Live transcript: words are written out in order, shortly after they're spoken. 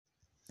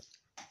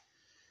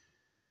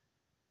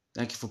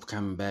Thank you for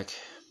coming back,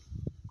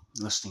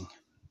 listening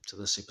to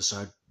this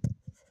episode.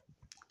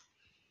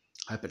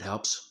 Hope it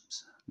helps.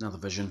 It's another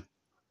vision.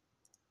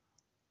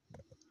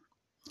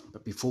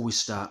 But before we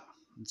start,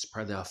 let's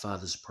pray our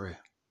Father's prayer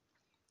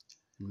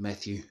in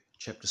Matthew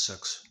chapter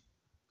 6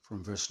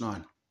 from verse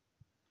 9.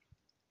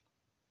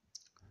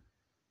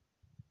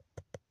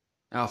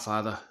 Our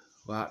Father,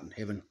 who art in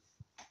heaven,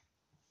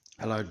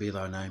 hallowed be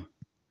thy name.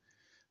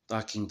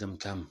 Thy kingdom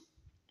come.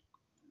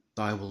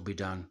 Thy will be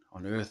done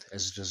on earth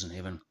as it is in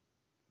heaven.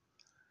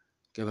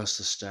 Give us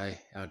this day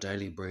our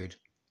daily bread,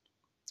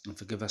 and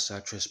forgive us our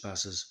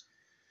trespasses,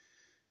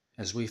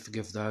 as we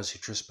forgive those who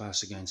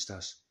trespass against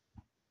us.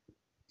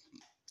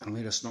 And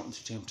lead us not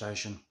into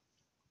temptation,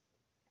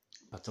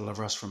 but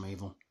deliver us from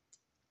evil.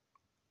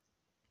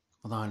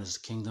 For thine is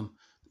the kingdom,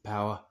 the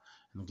power,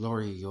 and the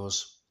glory are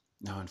yours,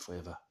 now and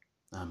forever.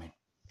 Amen.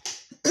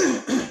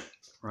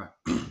 Right.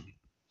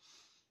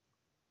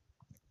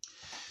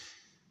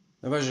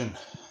 The vision.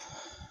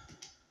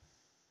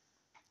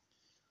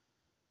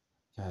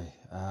 Okay.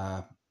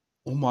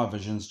 All my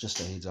visions, just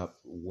a heads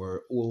up,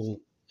 were all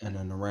in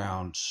and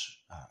around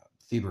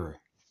February.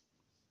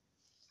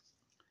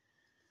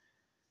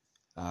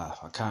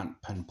 I can't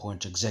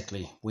pinpoint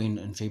exactly when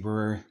in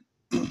February.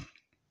 I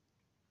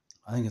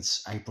think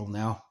it's April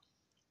now.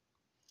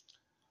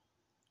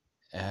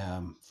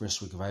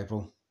 First week of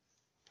April.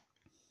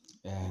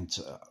 And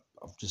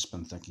I've just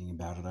been thinking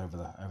about it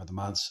over the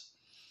months.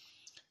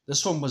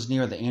 This one was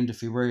near the end of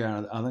February,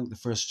 and I think the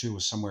first two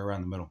was somewhere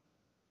around the middle.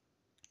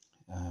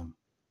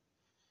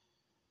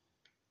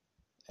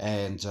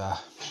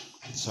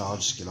 So I'll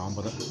just get on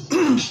with it.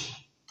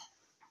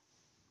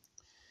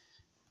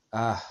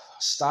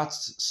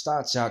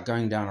 Starts out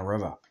going down a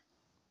river.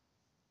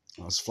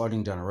 I was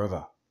floating down a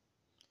river,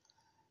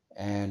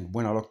 and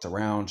when I looked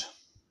around,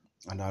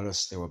 I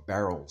noticed there were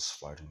barrels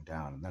floating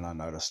down, and then I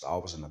noticed I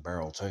was in a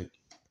barrel too.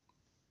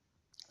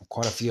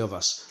 Quite a few of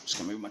us, just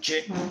going to move my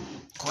chair,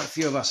 quite a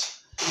few of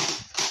us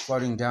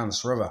floating down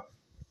this river.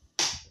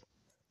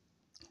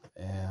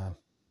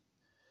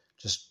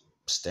 Just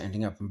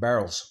standing up in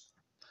barrels.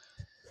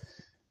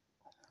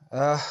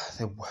 As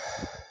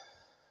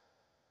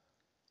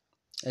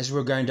we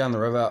were going down the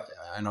river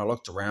and I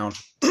looked around,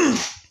 I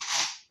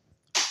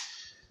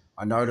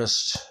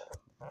noticed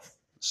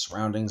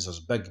surroundings. There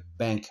was a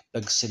big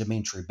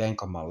sedimentary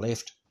bank on my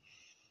left,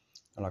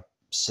 like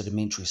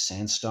sedimentary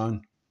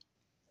sandstone,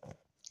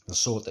 the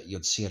sort that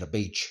you'd see at a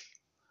beach,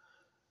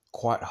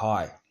 quite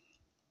high.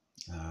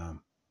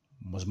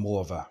 Was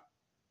more of a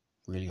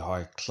really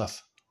high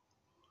cliff.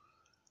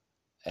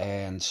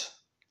 And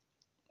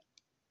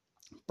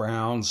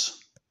browns,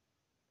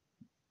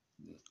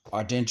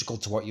 identical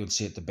to what you'd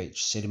see at the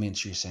beach,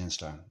 sedimentary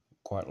sandstone,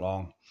 quite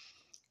long,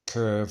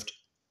 curved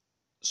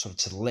sort of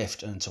to the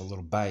left into a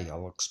little bay.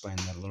 I'll explain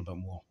that a little bit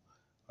more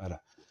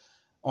later.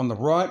 On the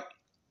right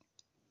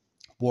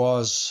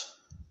was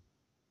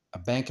a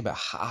bank about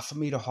half a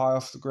metre high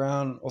off the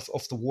ground,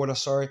 off the water,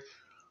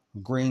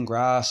 green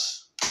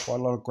grass, quite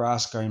a lot of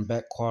grass going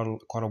back quite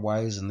a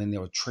ways, and then there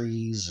were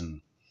trees,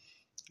 and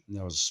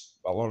there was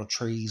a lot of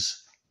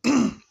trees,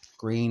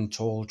 green,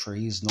 tall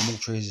trees, normal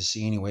trees you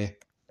see anywhere.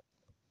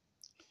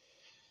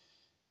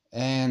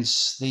 And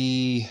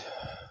the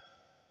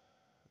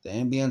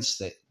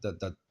ambience, I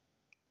don't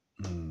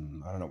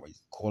know what you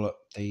call it,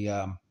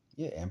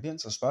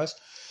 ambience, I suppose.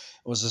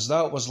 It was as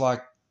though it was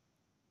like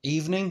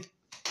evening,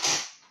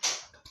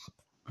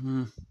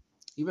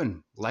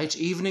 even late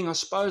evening, I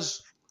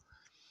suppose,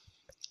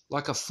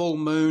 like a full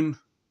moon,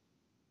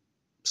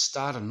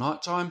 start of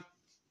nighttime.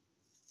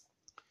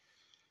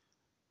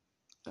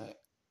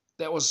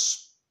 That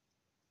was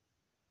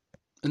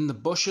in the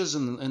bushes,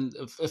 and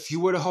if you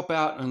were to hop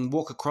out and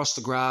walk across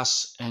the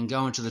grass and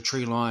go into the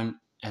tree line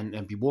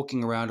and be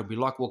walking around, it would be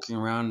like walking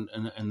around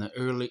in the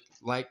early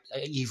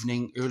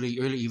evening,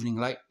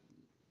 late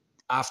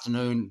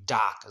afternoon,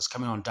 dark. It's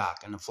coming on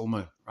dark in a full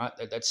moon, right?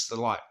 That's the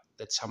light.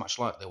 That's how much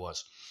light there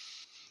was.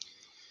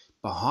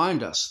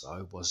 Behind us,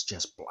 though, was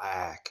just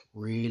black,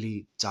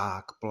 really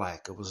dark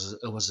black. It was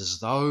as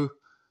though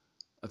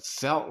it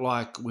felt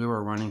like we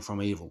were running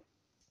from evil.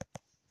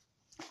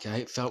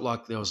 Okay, it felt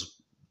like there was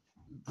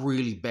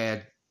really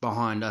bad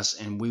behind us,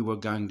 and we were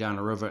going down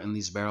a river in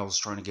these barrels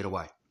trying to get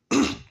away.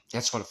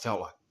 That's what it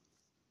felt like.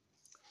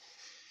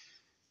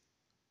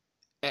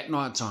 At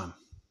night time.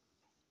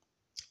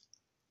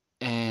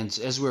 And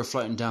as we were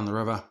floating down the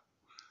river,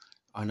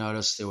 I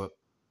noticed there were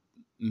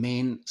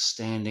men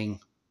standing.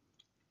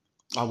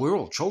 Oh, we were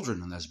all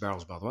children in those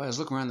barrels, by the way. I was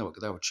looking around,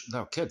 they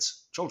were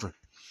kids, children.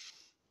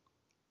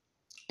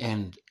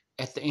 And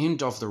at the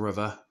end of the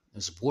river,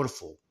 there's a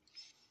waterfall.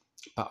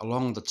 But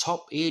along the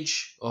top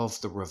edge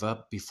of the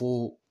river,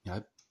 before,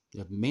 there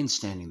were men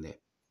standing there.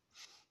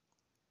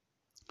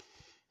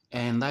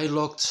 And they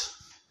looked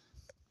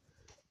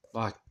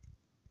like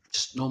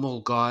just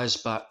normal guys,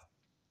 but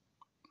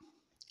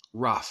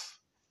rough.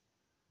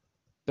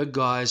 Big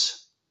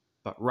guys,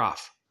 but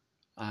rough.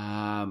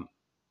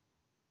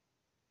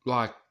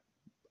 Like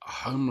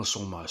homeless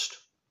almost.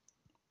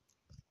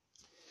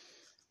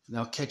 They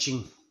were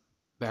catching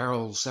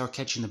barrels. They were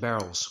catching the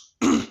barrels,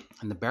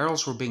 and the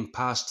barrels were being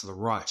passed to the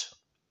right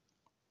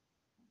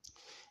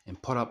and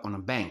put up on a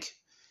bank,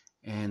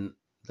 and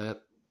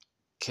the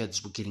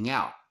kids were getting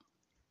out.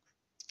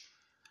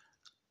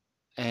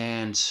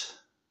 And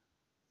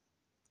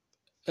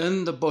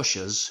in the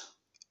bushes,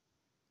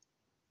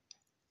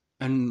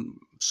 and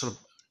sort of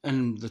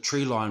in the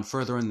tree line,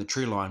 further in the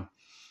tree line,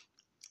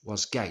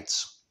 was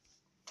gates.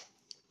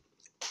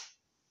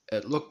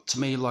 It looked to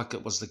me like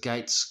it was the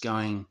gates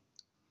going.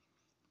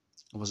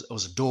 It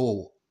was a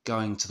door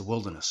going to the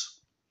wilderness,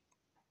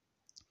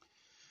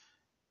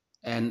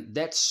 and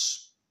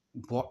that's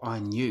what I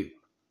knew.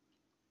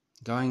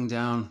 Going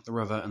down the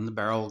river in the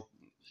barrel,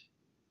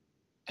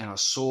 and I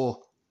saw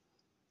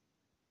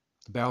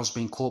the barrels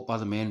being caught by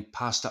the men,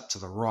 passed up to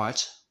the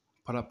right,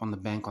 put up on the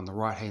bank on the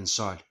right-hand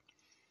side.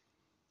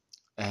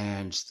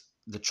 And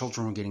the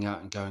children were getting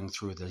out and going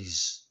through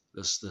this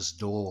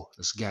door,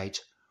 this gate.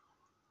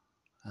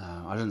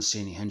 I didn't see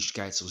any hinged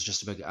gates. It was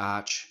just a big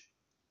arch.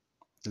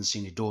 Didn't see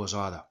any doors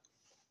either.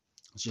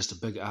 It was just a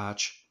big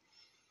arch.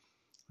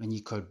 And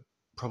you could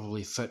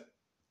probably fit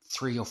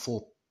 3 or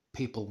 4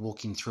 people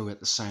walking through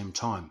at the same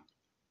time.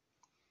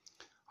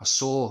 I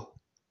saw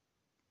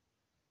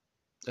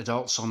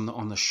adults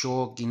on the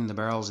shore getting the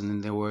barrels, and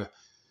then there were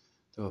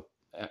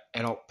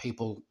adult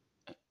people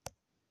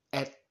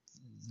at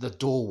the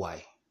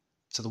doorway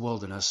to the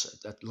wilderness.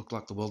 That looked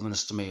like the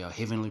wilderness to me, a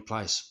heavenly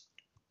place.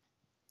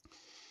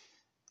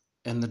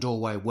 In the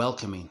doorway,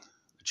 welcoming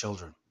the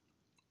children.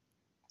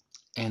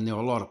 And there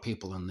were a lot of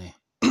people in there.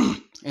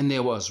 And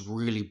there was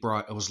really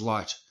bright, it was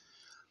light.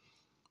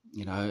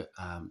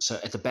 So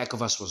at the back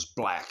of us was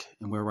black,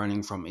 and we're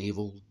running from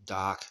evil,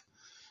 dark.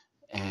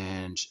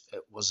 And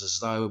it was as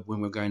though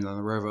when we were going down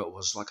the river, it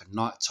was like a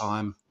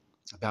nighttime,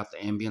 about the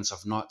ambience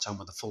of nighttime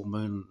with a full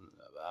moon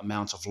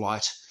amount of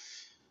light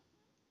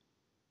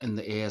in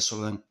the air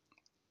sort of thing.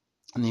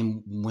 And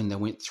then when they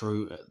went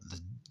through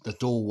the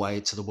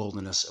doorway to the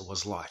wilderness, it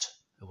was light.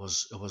 It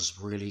was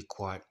really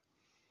quite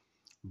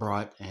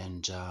bright,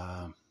 and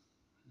don't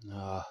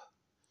know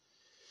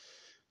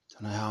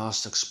how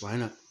else to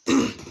explain it.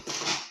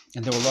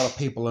 And there were a lot of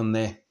people in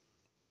there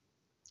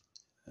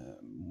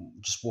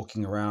just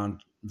walking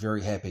around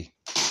very happy.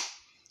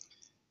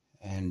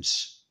 And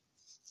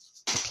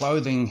the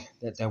clothing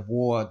that they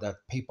wore, the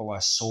people I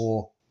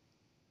saw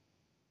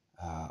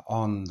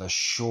on the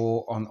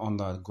shore, on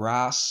the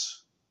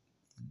grass,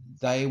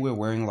 they were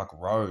wearing like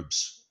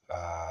robes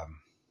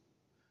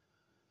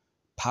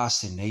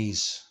past their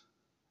knees.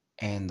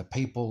 And the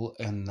people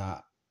in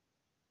the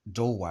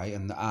doorway,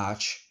 in the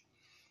arch,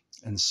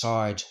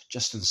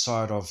 just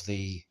inside of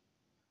the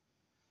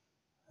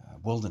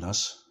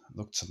wilderness,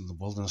 looked in the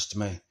wilderness to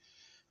me,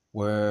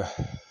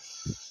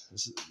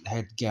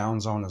 had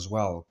gowns on as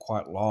well,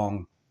 quite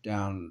long,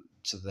 down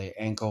to the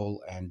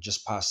ankle and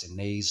just past their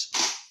knees.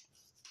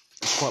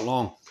 It's quite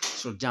long,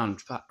 sort of down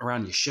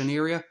around your shin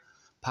area,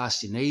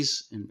 past your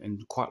knees,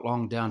 and quite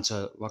long down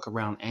to like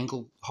around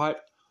ankle height.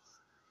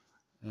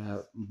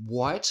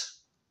 White.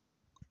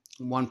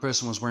 One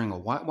person was wearing a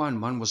white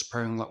one. One was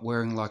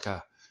wearing like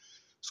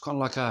it's kind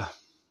of like a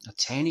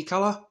tanny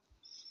colour.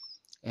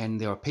 And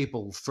there were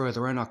people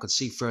further in, I could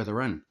see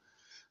further in,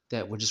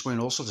 that were just wearing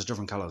all sorts of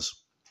different colours.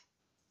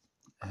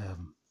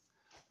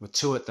 With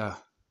 2 at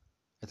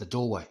the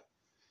doorway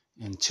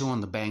and 2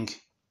 on the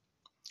bank.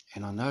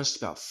 And I noticed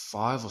about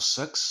 5 or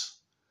 6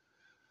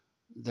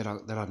 that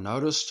I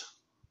noticed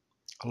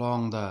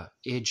along the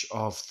edge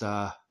of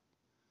the,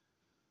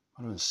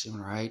 7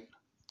 or 8,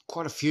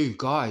 quite a few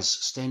guys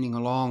standing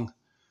along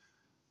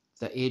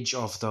the edge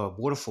of the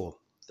waterfall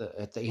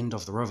at the end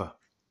of the river.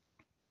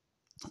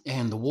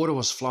 And the water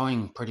was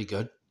flowing pretty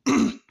good.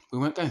 We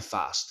weren't going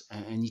fast,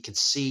 and you could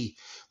see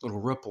little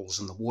ripples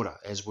in the water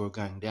as we were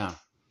going down.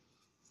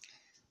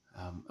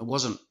 It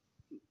wasn't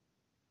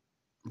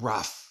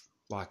rough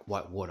like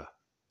white water.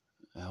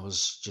 It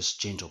was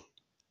just gentle.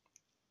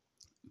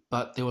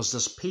 But there was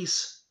this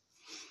piece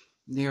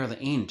near the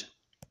end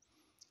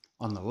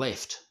on the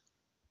left.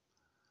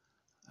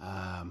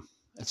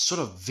 It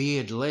sort of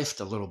veered left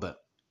a little bit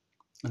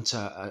into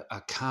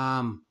a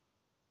calm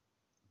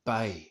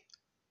bay.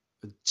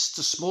 Just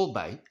a small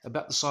bay,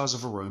 about the size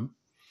of a room.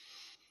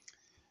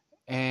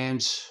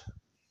 And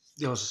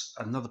there was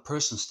another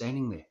person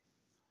standing there.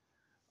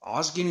 I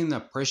was getting the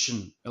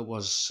impression it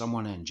was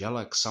someone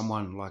angelic,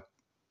 someone like,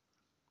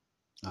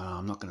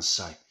 I'm not going to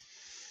say.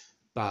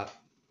 But,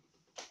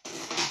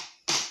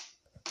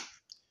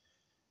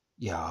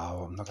 yeah,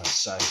 I'm not going to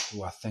say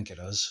who I think it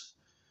is.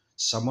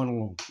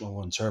 Someone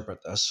will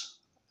interpret this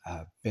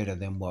better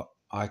than what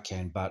I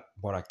can. But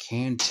what I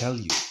can tell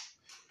you,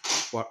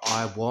 what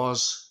I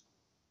was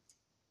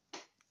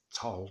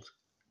told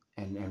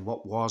and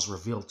what was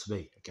revealed to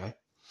me, okay?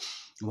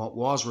 And what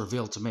was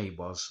revealed to me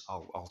was,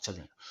 I'll tell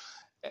you,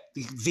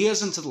 it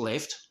veers into the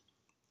left,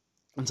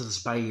 into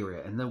this bay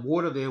area, and the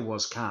water there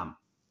was calm,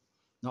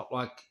 not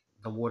like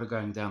the water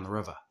going down the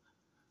river.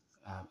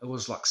 It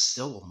was like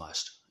still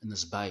almost in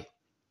this bay.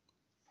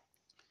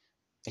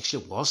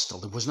 Actually, it was still.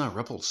 There was no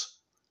ripples.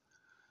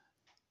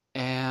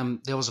 And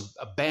there was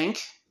a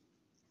bank.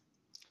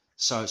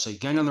 So you're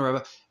going down the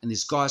river, and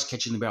there's guys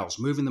catching the barrels,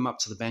 moving them up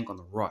to the bank on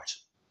the right.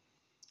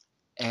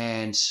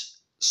 And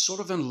sort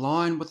of in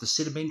line with the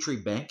sedimentary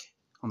bank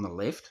on the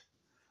left,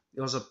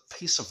 there was a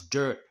piece of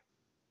dirt,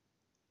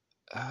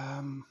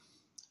 I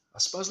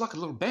suppose like a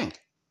little bank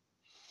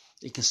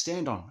that you can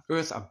stand on,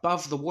 earth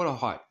above the water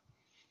height.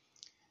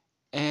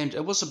 And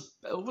it was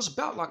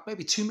about like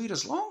maybe 2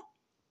 meters long.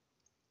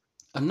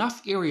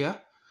 Enough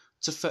area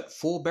to fit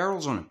 4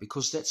 barrels on it,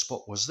 because that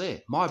spot was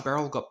there. My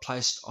barrel got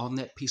placed on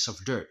that piece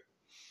of dirt,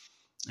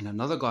 and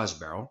another guy's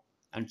barrel,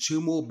 and 2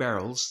 more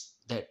barrels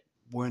that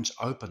weren't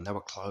open. They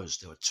were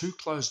closed. There were 2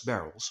 closed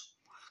barrels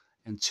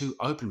and 2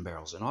 open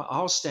barrels. And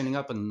I was standing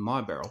up in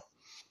my barrel,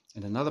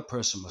 and another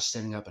person was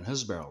standing up in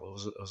his barrel.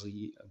 It was a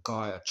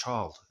guy, a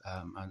child,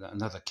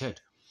 another kid.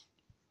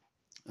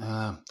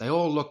 They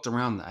all looked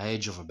around the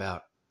age of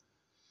about,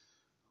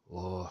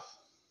 the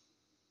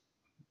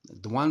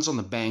ones on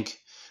the bank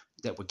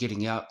that were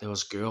getting out, there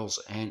was girls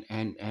and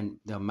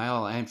there were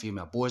male and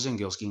female, boys and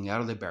girls getting out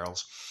of their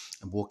barrels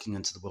and walking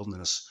into the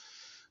wilderness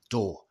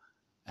door.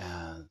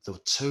 There were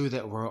 2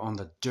 that were on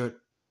the dirt.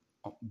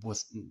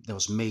 There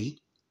was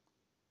me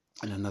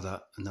and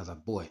another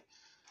boy.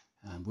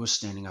 And we were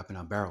standing up in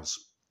our barrels,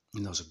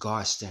 and there was a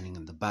guy standing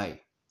in the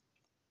bay.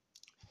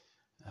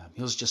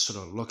 He was just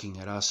sort of looking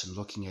at us and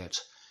looking at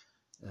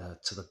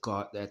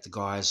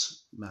the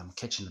guys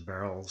catching the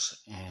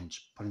barrels and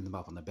putting them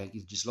up on the bank.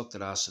 He just looked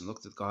at us and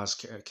looked at the guys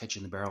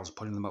catching the barrels,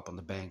 putting them up on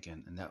the bank,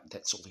 and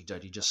that's all he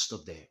did. He just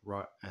stood there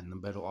right in the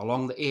middle,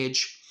 along the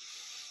edge,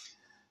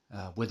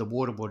 where the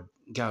water would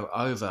go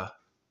over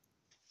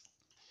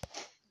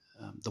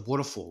the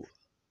waterfall.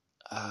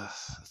 The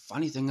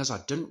funny thing is, I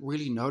didn't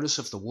really notice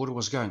if the water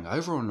was going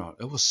over or not.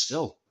 It was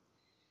still.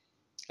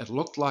 It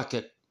looked like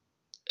it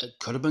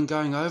could have been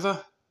going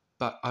over,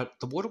 but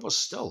the water was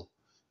still.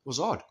 It was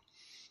odd.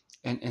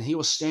 And he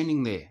was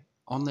standing there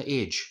on the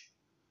edge.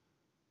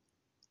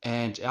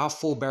 And our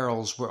 4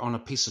 barrels were on a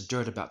piece of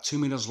dirt about 2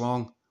 meters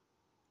long,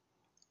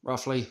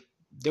 roughly.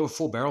 There were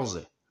 4 barrels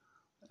there.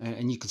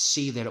 And you could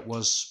see that it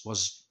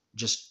was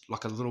just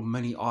like a little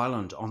mini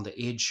island on the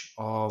edge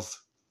of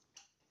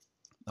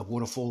the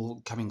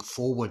waterfall coming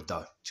forward,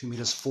 though, 2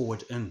 meters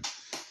forward in.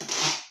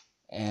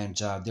 And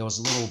there was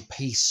a little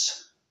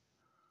piece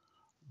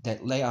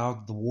that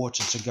allowed the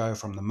water to go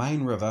from the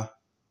main river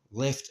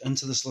left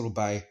into this little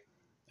bay,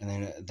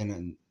 and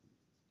then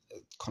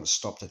it kind of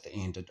stopped at the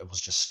end. It was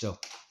just still,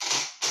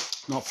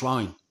 not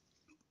flowing.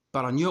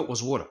 But I knew it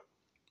was water.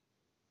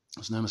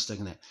 There's no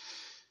mistaking that.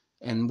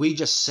 And we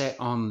just sat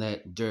on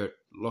that dirt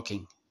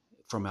looking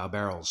from our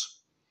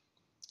barrels.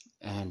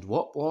 And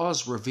what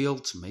was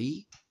revealed to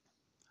me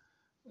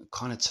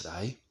kind of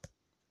today,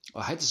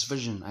 I had this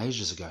vision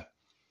ages ago,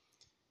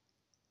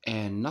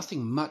 and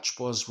nothing much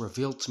was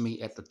revealed to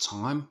me at the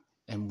time.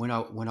 And when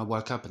I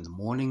woke up in the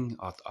morning,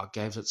 I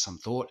gave it some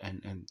thought,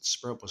 and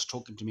Spirit was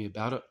talking to me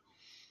about it.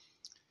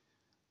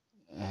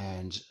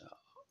 And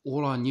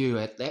all I knew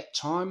at that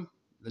time,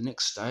 the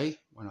next day,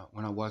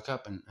 when I woke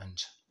up and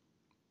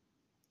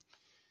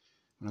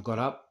when I got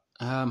up,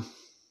 I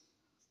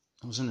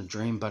was in a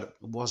dream, but it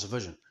was a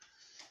vision.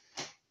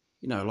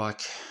 You know,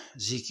 like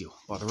Ezekiel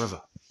by the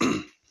river.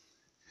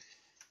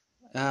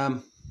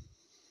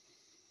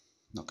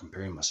 Not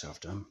comparing myself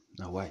to him,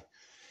 no way.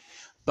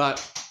 But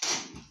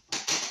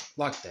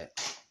like that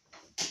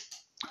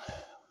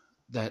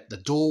the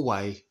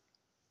doorway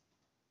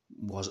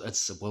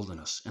it's the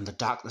wilderness, and the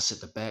darkness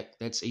at the back,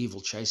 that's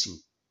evil chasing.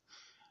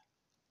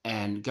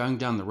 And going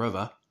down the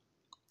river,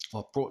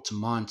 what brought to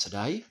mind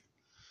today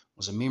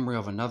was a memory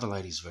of another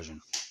lady's vision.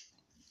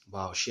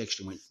 Well, she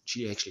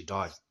actually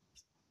died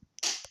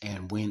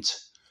and went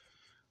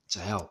to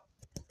hell.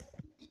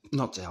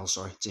 Not to hell,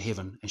 sorry, to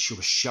heaven. And she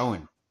was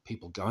showing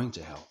people going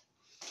to hell.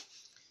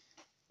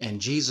 And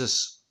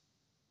Jesus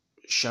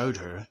showed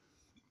her,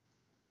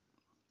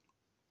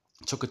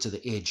 took her to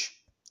the edge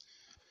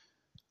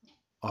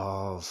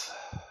of,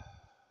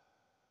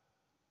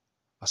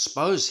 I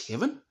suppose,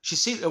 heaven. She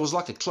said it was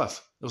like a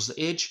cliff. It was the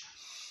edge,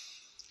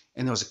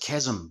 and there was a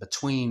chasm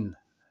between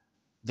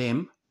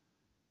them,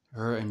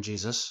 her and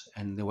Jesus,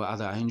 and there were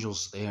other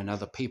angels there and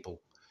other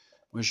people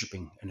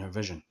worshipping in her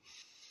vision.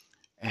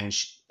 And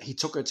he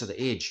took her to the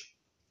edge,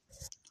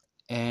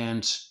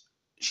 and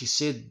she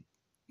said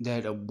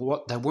that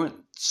they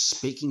weren't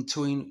speaking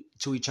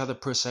to each other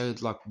per se,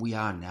 like we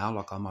are now,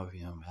 like I'm over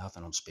your mouth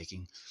and I'm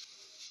speaking.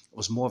 It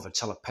was more of a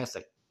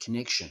telepathic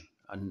connection,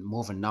 and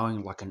more of a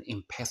knowing, like an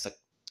empathic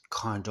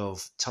kind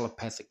of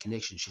telepathic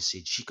connection. She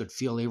said she could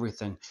feel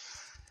everything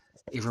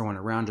everyone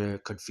around her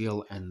could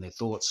feel, and their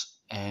thoughts.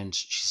 And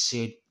she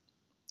said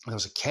there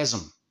was a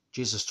chasm.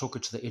 Jesus took her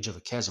to the edge of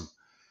a chasm,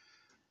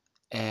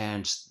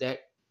 and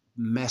that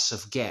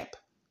massive gap,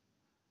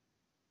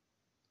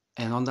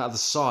 and on the other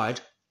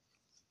side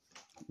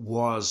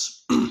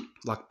was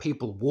like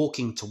people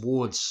walking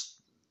towards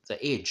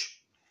the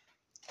edge,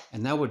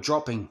 and they were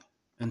dropping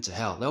into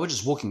hell. They were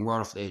just walking right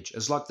off the edge.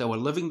 It's like they were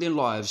living their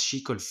lives.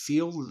 She could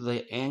feel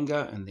their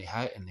anger and their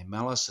hate and their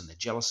malice and their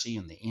jealousy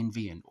and their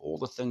envy and all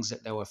the things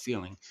that they were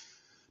feeling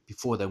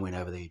before they went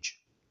over the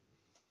edge.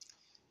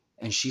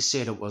 And she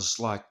said it was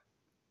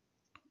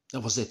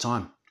their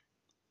time.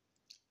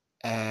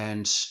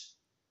 And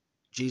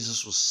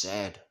Jesus was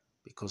sad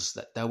because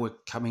they were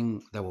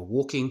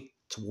walking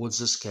towards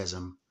this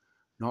chasm,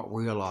 not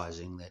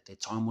realizing that their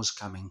time was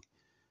coming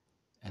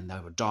and they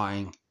were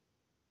dying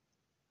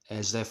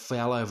as they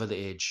fell over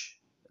the edge.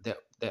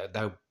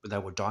 They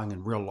were dying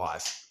in real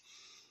life,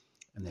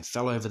 and they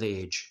fell over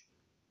the edge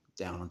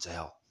down into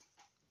hell.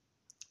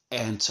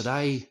 And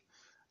today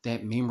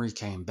that memory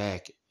came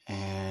back,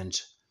 and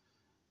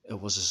it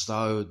was as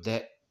though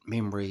that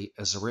memory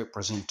is a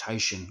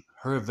representation,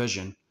 her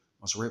vision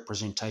was a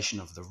representation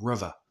of the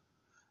river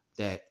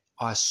that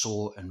I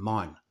saw in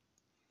mine.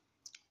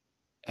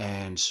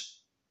 And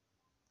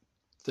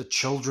the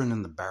children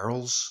in the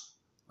barrels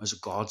was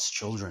God's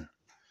children.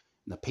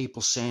 And the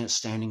people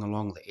standing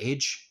along the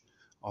edge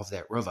of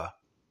that river,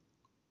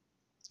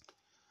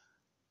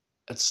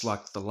 it's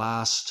like the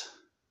last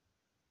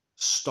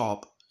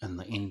stop in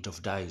the end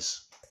of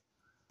days.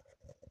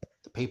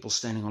 The people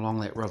standing along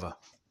that river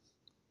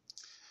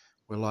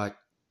were like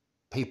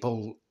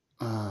people,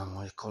 what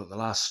do you call it, the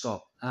last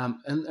stop.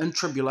 In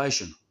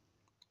tribulation,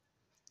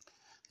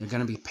 there are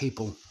going to be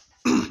people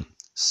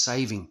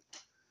saving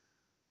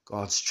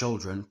God's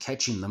children,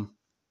 catching them,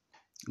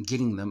 and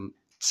getting them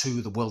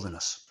to the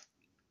wilderness.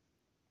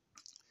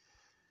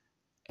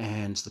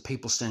 And the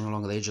people standing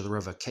along the edge of the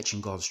river,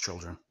 catching God's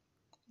children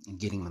and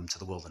getting them to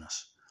the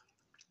wilderness.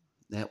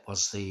 That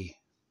was the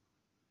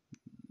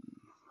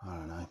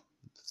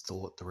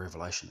thought, the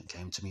revelation that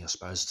came to me, I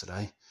suppose,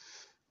 today,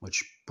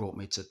 which brought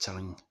me to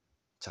telling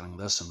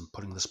this and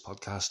putting this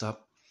podcast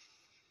up.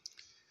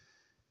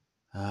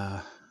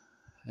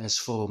 As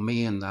for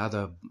me and the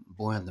other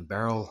boy in the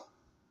barrel,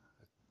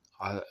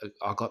 I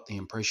got the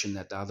impression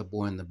that the other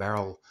boy in the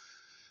barrel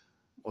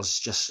was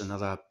just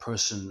another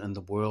person in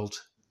the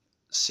world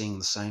seeing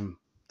the same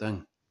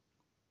thing,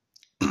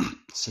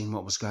 seeing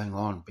what was going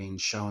on, being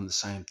shown the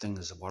same thing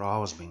as what I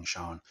was being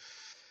shown.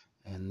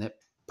 And that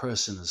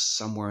person is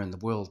somewhere in the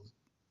world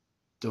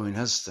doing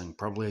his thing,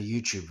 probably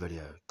a YouTube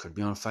video, could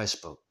be on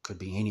Facebook, could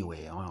be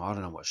anywhere. I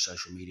don't know what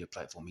social media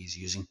platform he's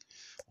using,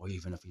 or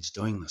even if he's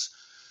doing this.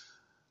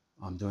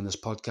 I'm doing this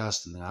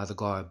podcast, and the other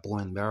guy, boy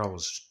in the barrel,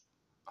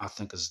 I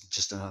think is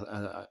just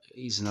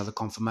he's another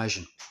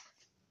confirmation,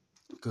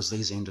 because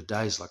these end of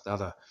days, like the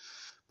other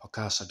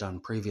podcasts I've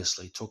done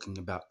previously, talking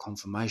about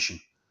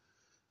confirmation,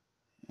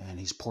 and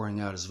he's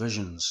pouring out his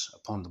visions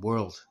upon the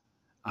world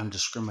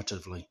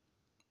undiscriminately.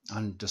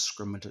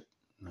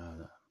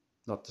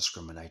 Not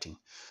discriminating.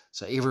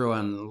 So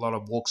everyone, a lot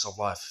of walks of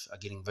life are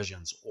getting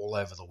visions all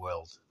over the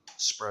world.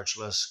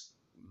 Spiritualists,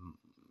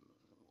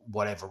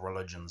 whatever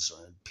religions,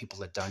 people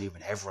that don't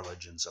even have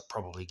religions are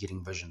probably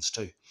getting visions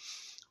too.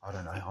 I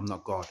don't know. I'm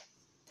not God.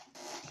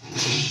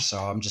 So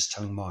I'm just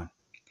telling mine.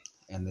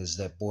 And there's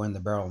that boy in the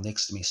barrel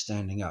next to me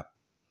standing up,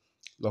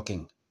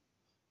 looking.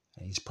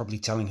 And he's probably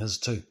telling his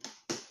too.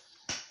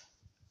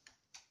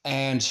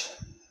 And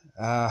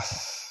the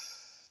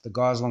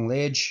guys along the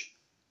edge,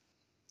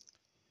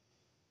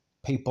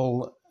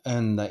 people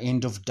in the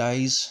end of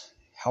days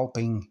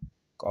helping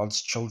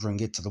God's children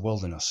get to the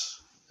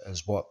wilderness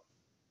is what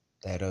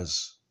that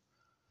is,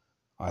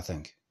 I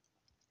think.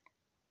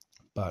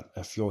 But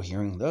if you're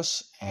hearing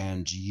this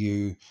and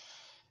you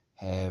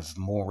have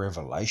more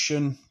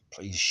revelation,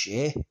 please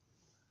share,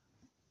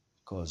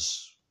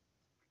 because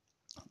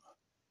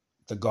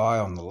the guy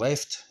on the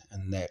left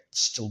in that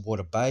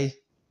Stillwater Bay,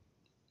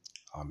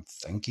 I'm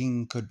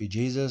thinking could be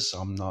Jesus.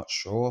 I'm not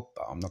sure,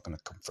 but I'm not going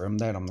to confirm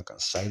that. I'm not going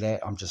to say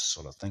that. I'm just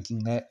sort of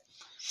thinking that.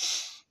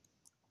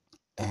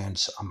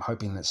 And I'm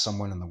hoping that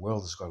someone in the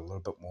world has got a little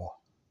bit more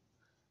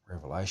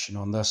revelation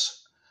on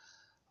this.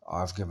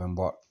 I've given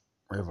what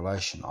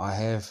revelation I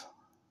have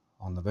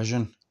on the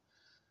vision.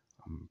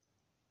 I'm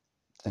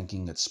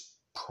thinking it's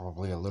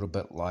probably a little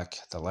bit like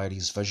the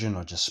lady's vision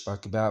I just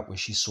spoke about, where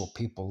she saw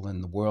people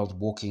in the world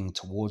walking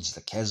towards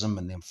the chasm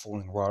and then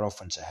falling right off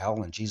into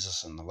hell, and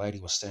Jesus and the lady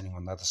were standing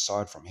on the other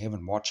side from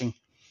heaven watching.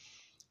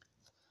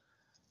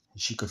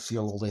 And she could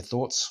feel all their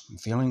thoughts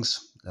and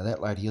feelings. Now that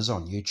lady is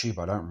on YouTube.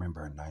 I don't remember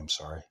her name,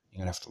 sorry. You're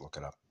going to have to look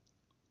it up.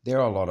 There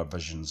are a lot of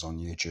visions on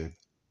YouTube.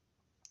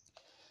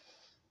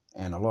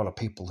 And a lot of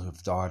people who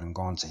have died and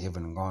gone to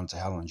heaven and gone to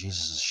hell, and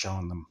Jesus has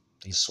shown them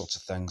these sorts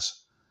of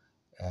things.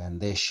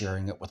 And they're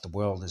sharing it with the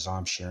world as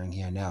I'm sharing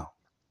here now.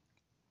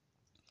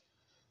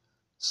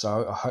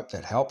 So I hope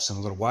that helps in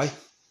a little way.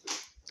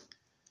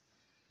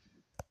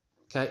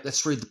 Okay,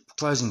 let's read the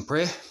closing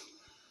prayer.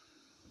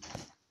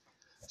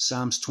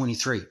 Psalms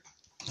 23.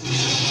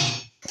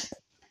 The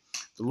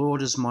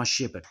Lord is my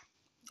shepherd,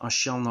 I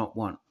shall not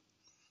want.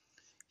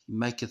 He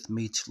maketh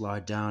me to lie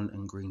down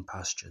in green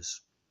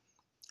pastures.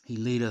 He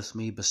leadeth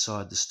me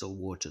beside the still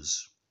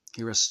waters.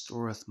 He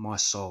restoreth my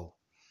soul.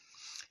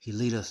 He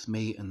leadeth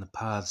me in the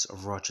paths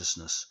of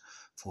righteousness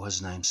for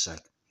his name's sake.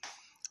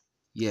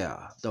 Yea,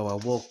 though I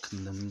walk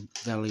in the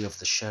valley of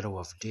the shadow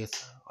of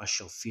death, I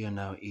shall fear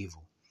no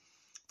evil,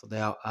 for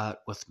thou art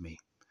with me.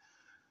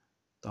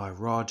 Thy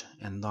rod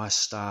and thy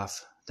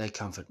staff, they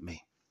comfort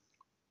me.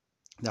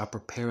 Thou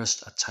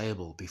preparest a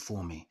table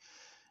before me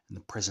in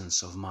the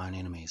presence of mine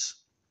enemies.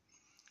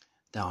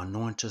 Thou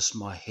anointest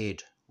my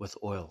head with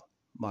oil,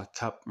 my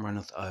cup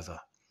runneth over.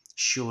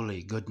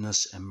 Surely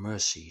goodness and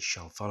mercy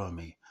shall follow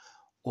me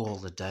all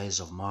the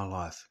days of my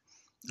life,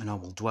 and I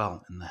will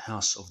dwell in the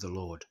house of the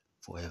Lord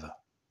forever.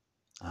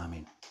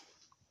 Amen.